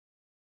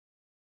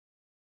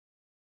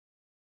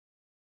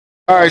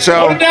All right,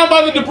 y'all. Hold it down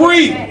by the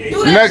debris.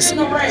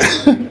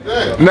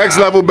 Next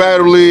level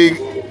battle league.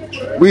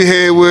 We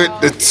here with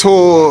the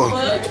tour.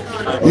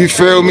 You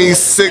feel me?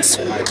 6.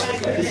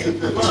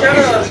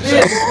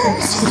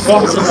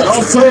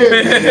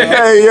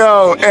 Hey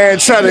yo, and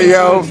Cheddar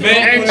yo,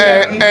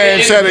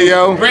 and Cheddar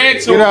yo.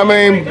 You know what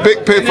I mean?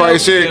 Big pit fight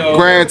shit.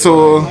 Grand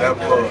tour.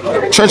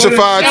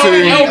 Trenchified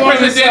team.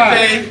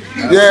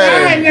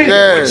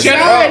 Yeah.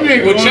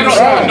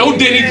 No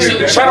Diddy.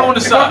 Cheddar on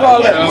the side.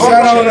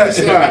 Cheddar on that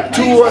side.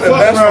 Two of the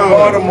best from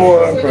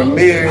Baltimore, from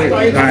me.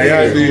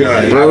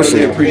 Real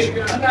shit.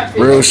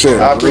 Real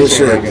shit. Real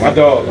shit. My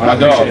dog. I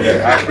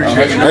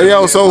appreciate it. Hey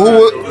yo, so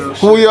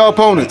who are your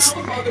opponents?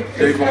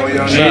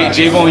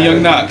 J-Bone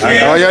Young Knock.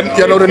 Oh,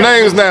 y'all know the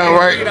names now,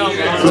 right?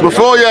 Because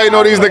before y'all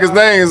know these niggas'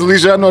 names, at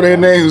least y'all know their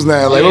names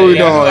now. Like, what we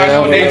doing,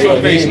 man? Don't think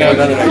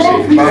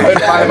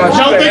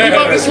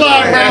about the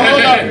slide, bro.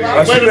 Hold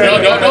up. Wait a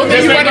minute. Don't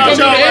think you about to come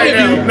through the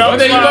interview. Don't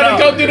think you about to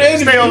come through the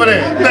interview. Stay over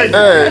there.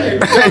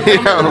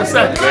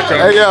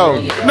 Hey,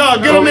 yo.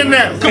 No, get them in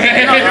there.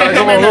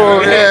 Come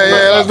on.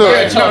 Yeah, let's do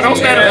it. No, don't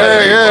stand up.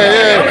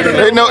 Yeah.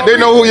 They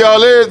know who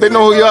y'all is. They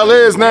know who y'all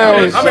is now.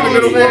 I'm in the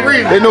middle for a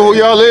reason. They know who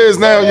y'all is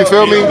now, you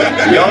feel me?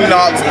 Young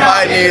Knocks,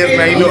 pioneers,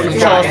 man. You know from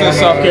Charleston,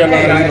 South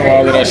Carolina, you know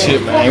all of that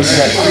shit, man.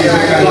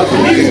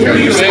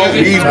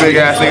 These big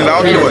ass niggas, I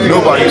don't care what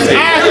nobody says.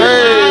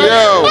 Hey,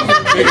 yo.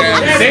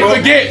 They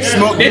forget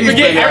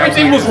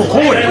everything was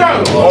recorded.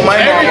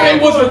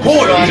 Everything was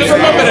recorded. Just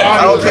remember that.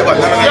 I don't care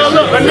about none of Yo,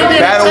 look, a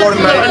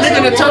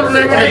nigga in the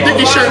turtleneck with a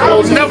dicky shirt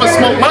will never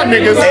smoke my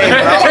niggas.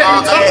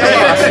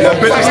 The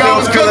bitch is still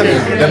feeling me.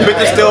 The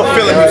bitch is still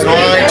feeling me, so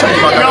I ain't talking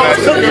about that.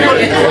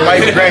 My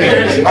granny.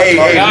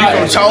 Hey, we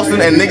from Charleston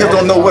and niggas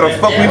don't know where the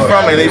fuck we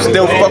from and they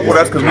still fuck with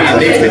us because we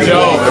in City.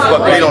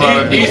 They don't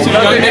know. These two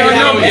young niggas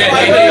know,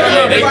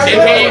 they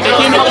came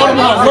to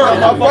Baltimore work.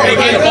 They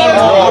came to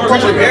Baltimore work.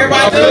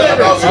 Oh,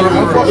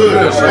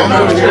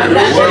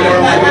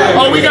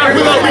 we got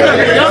the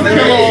young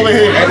killer over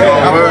here. I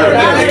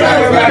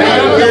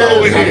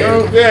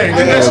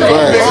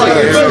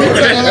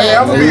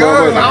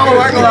don't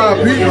like a lot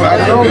of people.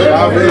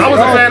 I was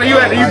a fan of you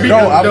after you beat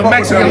the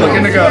Mexican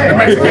looking nigga, the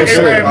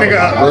Mexican Arab nigga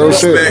up. Real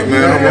shit.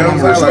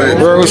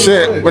 Real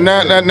shit. But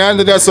now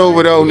that that's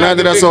over though,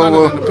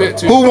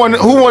 who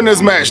won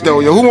this match though,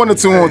 yo? Who won the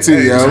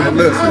 2-on-2, yo?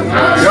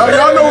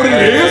 Y'all know what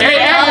it is. Hey,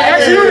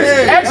 ask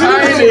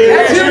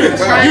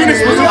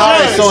Eunice was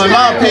Alright, so in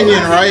my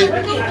opinion, right?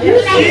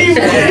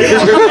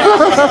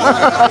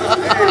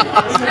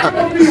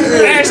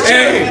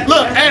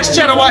 Ask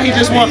Cheddar why he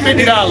just won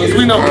 $50.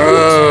 We know.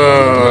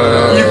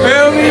 You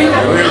feel me?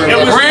 It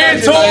was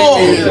Grand Tour.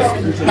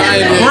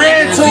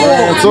 Grand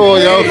Tour,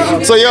 yo.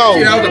 So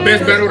yo, that was the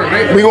best battle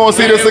tonight. We gonna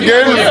see this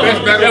again?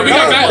 Yeah, we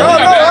got battle.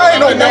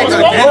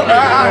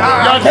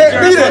 I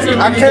can't beat it.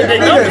 I can't beat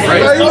it. You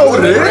know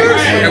what it is.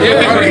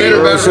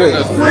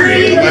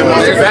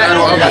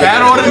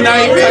 Battle of the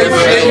night type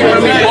shit. You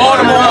feel me?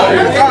 Baltimore.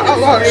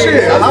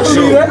 Shit, I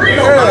believe that.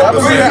 Yeah, I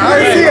believe that. I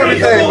ain't see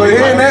everything, but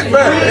hearing that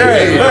back, I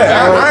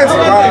ain't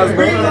surprised,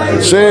 bro.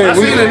 Shit, I've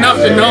seen enough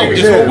to know.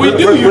 It's what we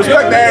do.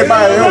 Respect to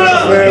everybody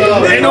else,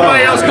 man. Ain't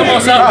nobody else come on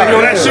south like,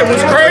 yo, that shit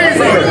was crazy.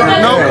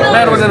 No,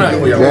 battle of the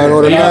night. Battle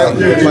of the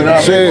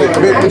night. Shit.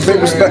 Big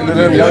respect to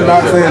them. Y'all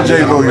not saying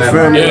J-Bo, you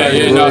feel me?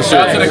 Yeah. No,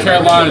 shout out to the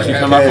Carolinas. You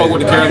come. I fuck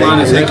with the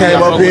Carolinas. They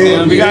came up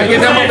here. We gotta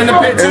get them up in the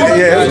pit too.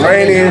 Yeah, it's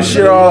rainy and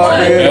shit all out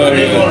there.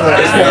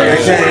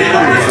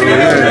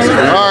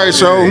 All right,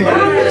 so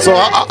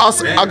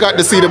I got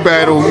to see the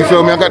battle. You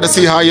feel me? I got to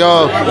see how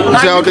y'all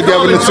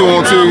together in the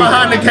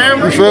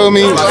 2-on-2. You feel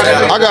me?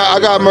 I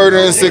got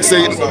Murda in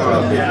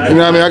 6'8". You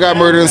know what I mean? I got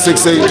Murda in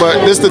 6'8".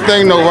 But this the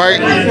thing though, right?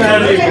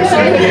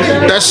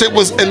 That shit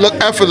it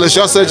looked effortless.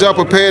 Y'all said y'all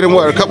prepared in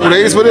what, a couple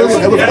days for this?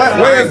 It was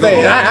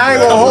Wednesday. I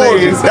ain't gonna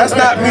hold you. That's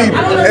not me.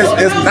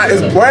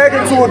 It's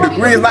bragging to a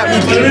degree. It's not me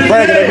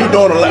bragging that we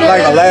doing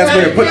like a last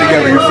minute put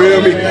together. You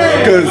feel me?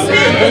 Because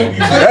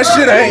that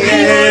shit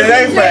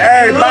ain't for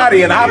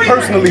everybody, and I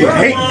personally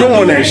hate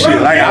doing that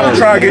shit. Like I'm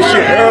trying to get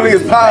shit early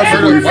as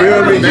possible. You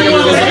feel me?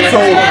 So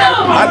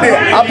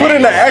I put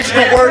in the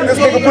extra work. This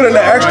nigga put in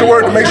the extra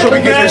work to make sure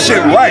we get this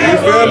shit right. You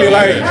feel me?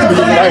 That's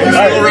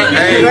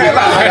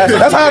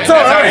how I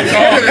talk. I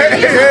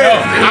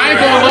ain't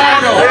gonna lie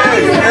though.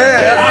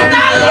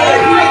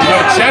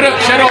 Shut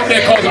up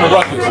there causing a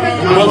ruckus.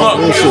 But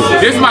look,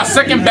 this is my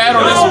second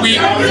battle this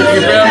week.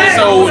 You feel me?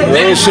 So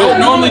niggas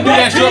don't normally do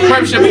that short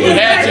prep shit, but we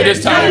had to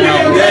this time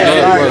around.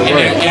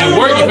 And it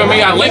worked, you feel me?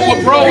 I linked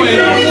with Pro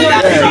and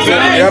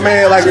yeah,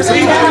 man, like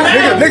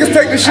niggas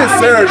take this shit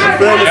serious, you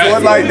feel me?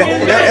 So it's like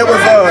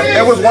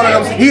it was one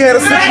of them. He had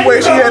a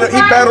situation, he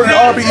battled in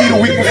RBE the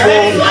week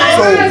before.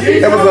 So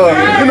it was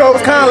it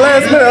was kinda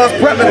last minute us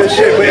prepping and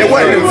shit, but it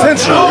wasn't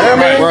intentional. You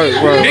know what I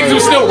mean? Niggas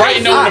was still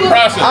writing over the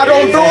process. I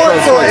don't do it,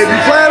 so if you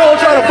plan on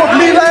trying to book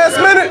me last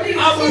minute,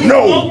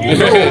 no. I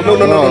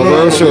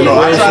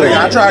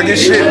try to get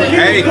shit.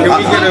 Hey, can we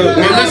get a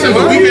listen?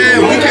 But we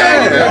can.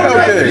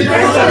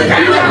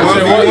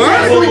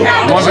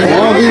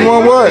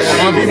 1v1 what?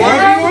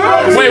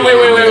 1v1. Wait.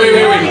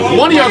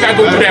 one of y'all got to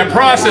go through that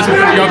process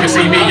before y'all can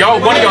see me.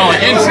 One of y'all on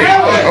insane.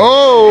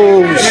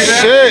 Oh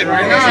shit! I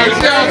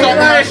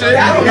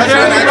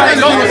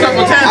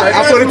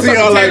put it to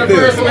y'all like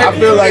this. I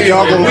feel like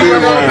y'all gonna be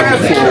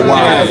around for a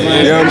while.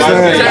 You know what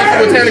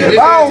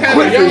I'm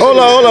saying? Hold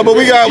on. But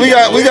we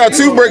got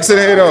 2 bricks in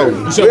here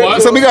though.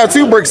 So we got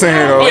 2 bricks in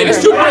here though. Wait,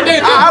 there's 2 bricks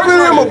there. I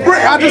really am a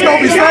brick. I just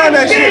don't be signing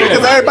that shit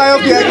because everybody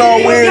else be acting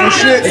all weird and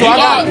shit. So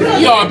I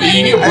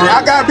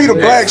gotta be the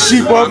black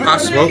sheep of it. I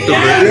smoked the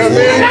brick. You know what I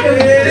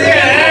mean?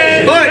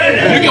 But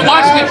you can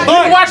watch me. You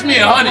can watch me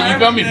in Hunnit. You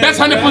feel me? Best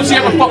Hunnit flips you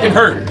ever fucking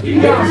heard.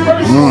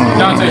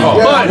 Dante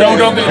Hall. But don't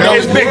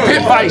it's big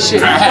pit fight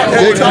shit.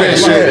 Big pit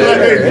shit.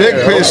 Big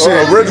pit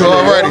shit. Original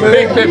already.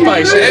 Big pit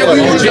fight shit. I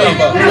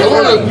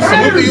want to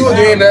salute to you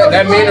again.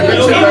 That main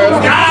event shit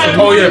last.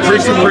 Oh yeah,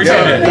 appreciate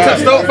that.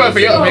 It's a stove fight for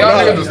y'all. Y'all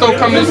niggas the stove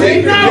come this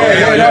week.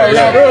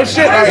 Yeah, real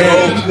shit.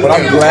 But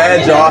I'm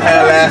glad y'all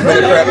had last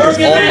minute practice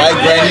on my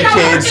granny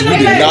kids.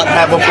 We did not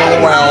have a full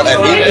round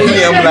at 8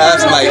 p.m.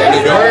 last night,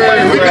 nigga.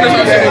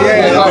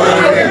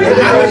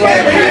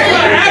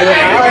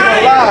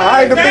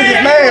 I ain't the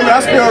biggest man, but I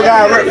still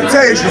got a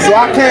reputation, so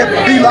I can't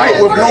be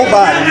light with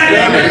nobody.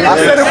 I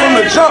said it from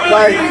the jump,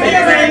 like,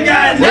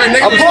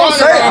 I'm gonna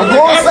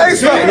say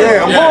something.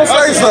 Yeah, I'm gonna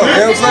say something.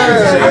 You know what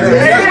I'm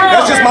saying?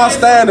 That's just my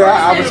standard.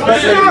 I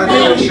respect niggas that do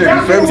that shit. You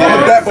feel me? So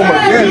I'm a dap on my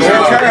kids. You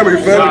carry me,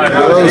 feel me?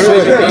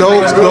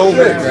 Dope.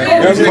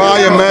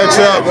 Fire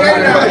matchup.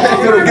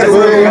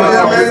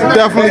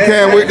 Definitely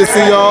can't wait to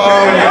see y'all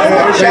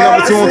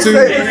number 2 on 2.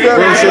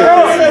 Real shit.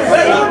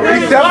 We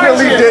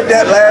definitely did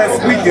that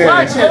last weekend.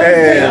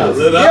 And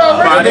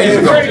 5 days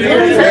ago.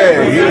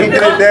 yeah, he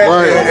did that.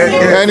 Right.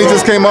 And he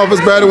just came off his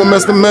battle with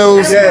Mr.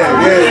 Mills.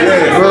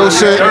 Yeah. Real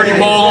shit. 30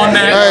 ball on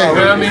that. Hey. You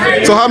feel me?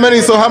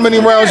 So how many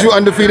rounds you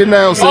undefeated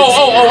now? Sis?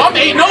 Oh, I'm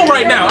 8-0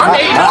 right now. I'm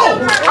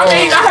 8-0.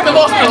 I haven't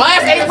lost the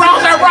last 8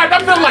 rounds I rap. I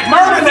feel like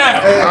murder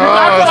now.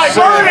 I feel like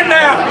murder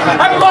now.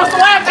 I haven't lost the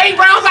last 8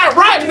 rounds I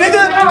rap,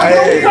 nigga.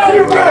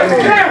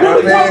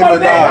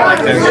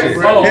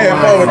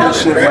 Yeah, fuck with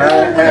this shit,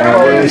 man.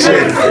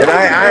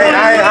 And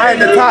I ain't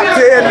the top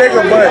 10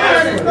 nigga, but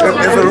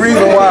it's a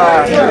reason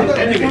why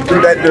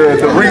that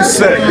the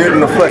reset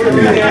didn't affect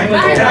me. You know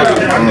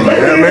what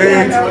I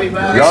mean?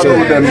 Y'all know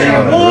what that means.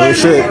 Real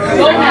shit.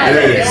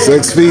 Yeah.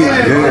 6 feet.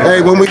 Yeah.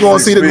 Hey, when we gonna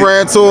see the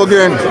Grand Tour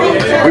again?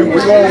 We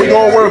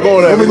gonna work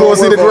on that. When we gonna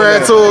see the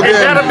Grand Tour It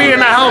again? gotta be in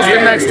the house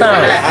the next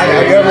time.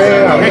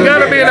 It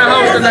gotta be in the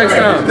house the next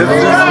time. This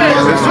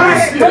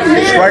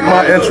strike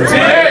my interest,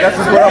 man. That's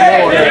just what I'm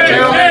on.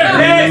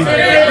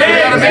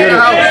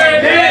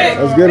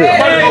 Let's get it.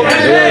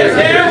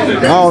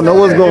 I don't know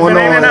what's going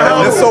on.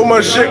 There's so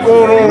much shit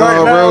going on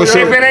right now. Real If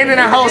shit. it ain't in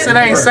the house, it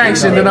ain't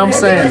sanctioned, then I'm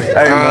saying.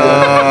 Hey,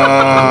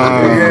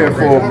 man. We here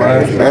for it,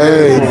 man.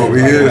 Hey,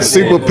 We here.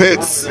 Super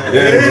Pits.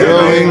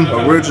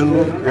 Yeah,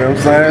 original. You know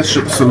what I'm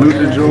saying? Salute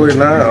to Joey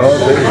now. All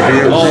day.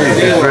 DMG.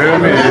 You feel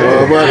me?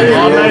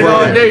 All night,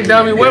 all day,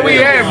 dummy. Where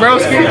we at,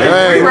 broski?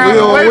 Hey,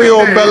 we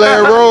on Bel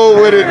Air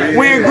Road with it.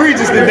 We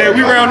egregious today.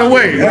 We round the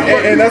way.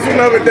 And that's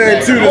another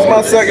thing too. This is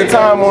my second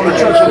time on the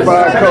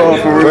Trenchified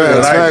card for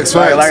real. Facts.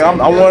 Like I'm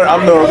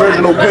the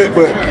original pick,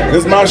 but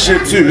this my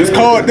shit too. This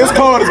card is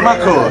my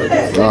card.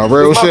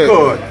 Real This my shit.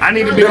 card. I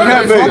need to be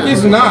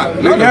It's not.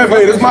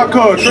 Heavy, this my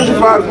card.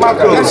 Trenchified is my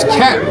card. That's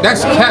cap.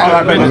 That's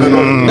cap.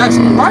 That's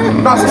right.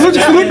 No,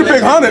 salute the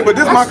big Hunnit, but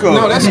this my card.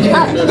 No, that's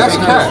cap. That's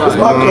cap.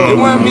 my card. It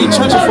wouldn't be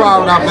Trenchified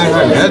without Big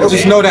Hunnit.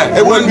 Just know that.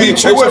 It wouldn't be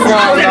Trenchified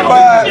without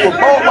Trenchified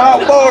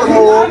for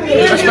Baltimore.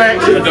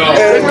 respect. How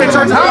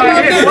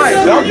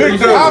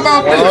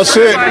about this?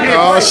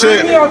 Oh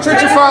shit. We on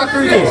Trenchified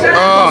 3 days.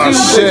 Oh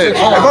shit.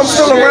 If I'm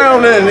still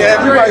around, then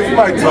everybody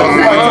might talk.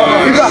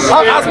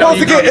 I was supposed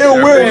to get Ill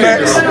Will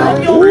next. I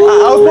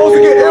was supposed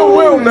to get Ill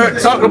Will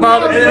next. Talk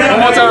about it one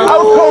more time. I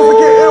was supposed to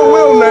get Ill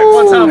Will next.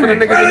 One time for the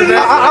niggas in the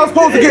back. I was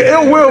supposed to get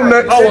Ill Will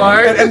next. Oh, all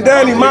right. And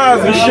Danny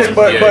Miles and shit,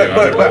 but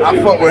I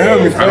fuck with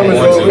him. You feel me?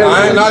 So,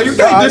 No, you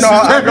can't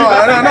disrespect me. No.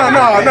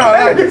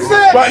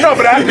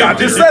 But I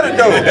just said it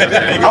though.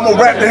 I'm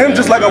gonna rap to him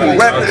just like I'm gonna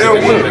rap to Ill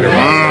Will.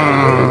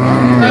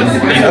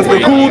 That's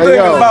the cool thing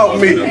about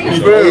me.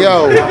 Hey,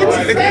 yo,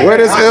 where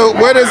does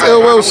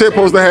Ill Will shit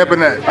supposed to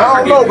happen at?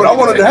 I don't know, but I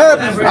wanted to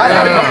happen.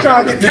 I'm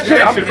trying to get this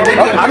shit. I'm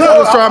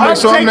just trying to make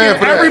sure I'm there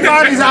for that.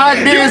 Everybody's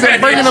ideas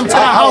and bringing them to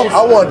the house.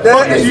 I want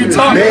that. you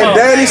talking Me and about?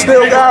 Danny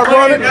still got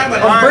running.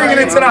 I'm bringing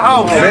it to the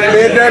house.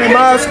 Me and Danny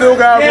Miles still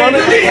got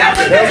running.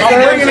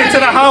 I'm bringing it to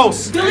the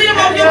house.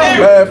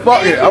 Man,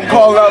 fuck it. I'm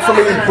calling out some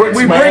of these bricks,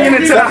 We man. bringing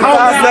it to the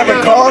house.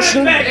 7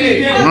 caution.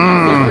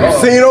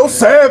 Cino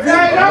Savvy.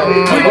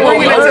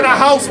 Bringing it to the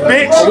house,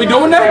 bitch. We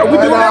doing that? We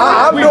doing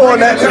that? I'm doing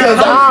that because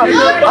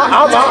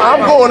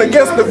I'm going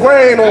against the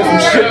grain on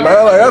some shit,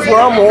 man. Like, that's what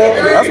I'm on.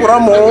 That's what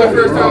I'm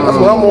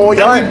on.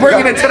 Y'all ain't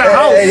bringing it to the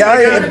house. Hey, y'all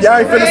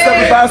ain't finna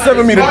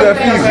 757 me to death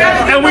either.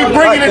 And we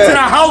bringing it to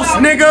the house,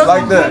 nigga.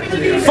 Like that.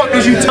 Fuck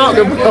is you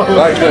talking about?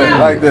 Like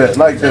that.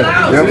 You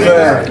know what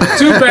I'm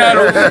saying? 2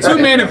 battles, 2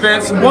 main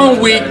events, 1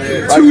 week,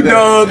 2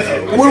 dubs.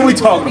 What are we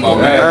talking about,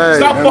 man? Hey.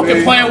 Stop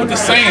fucking playing with the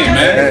sand,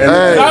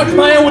 man. Stop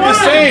playing with the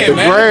sand. saying,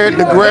 man.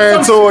 The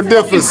grand tour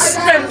differs.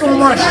 Respect on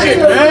my shit,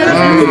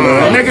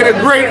 man. Nigga, the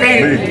great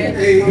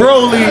ain't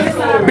Broly,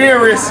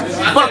 Beerus.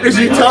 Fuck is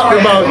you talking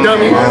about,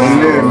 dummy?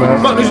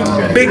 Fuck is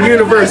big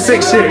universe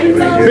 6 shit.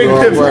 Big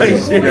pit fight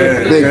shit.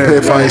 Big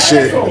pit fight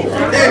shit.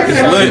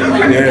 It's lit.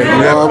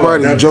 Yeah,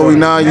 alrighty. Joey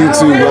 9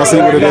 YouTube. I see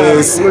what it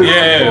is.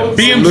 Yeah,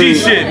 BMG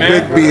shit,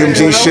 man. Big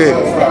BMG shit.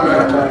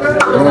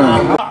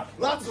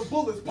 Lots of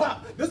bullets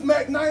pop. This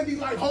Mac 90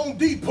 like Home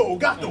Depot.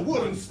 Got the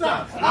wooden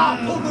stock. I'll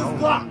pull this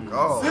block.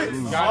 6.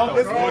 It's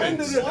the end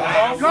of this.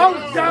 Go,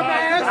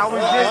 dumbass. I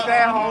was just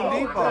at Home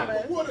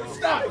Depot. Wooden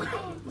stock.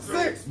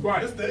 6.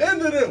 It's the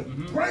end of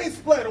them. Brain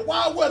splatter.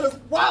 Why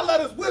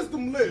let us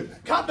wisdom live?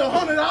 Cop the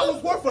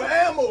 $100 worth of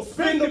ammo.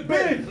 Spin the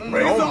bin.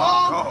 Raise the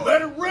arm.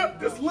 Let it rip.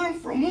 This limb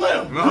from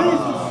limb.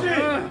 Gruesome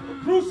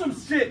shit. Gruesome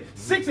shit.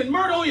 6 and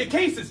murder on your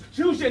cases.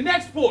 Choose your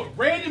next sport.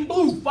 Red and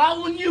blue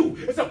following you.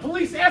 It's a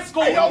police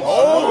escort. Hey, yo.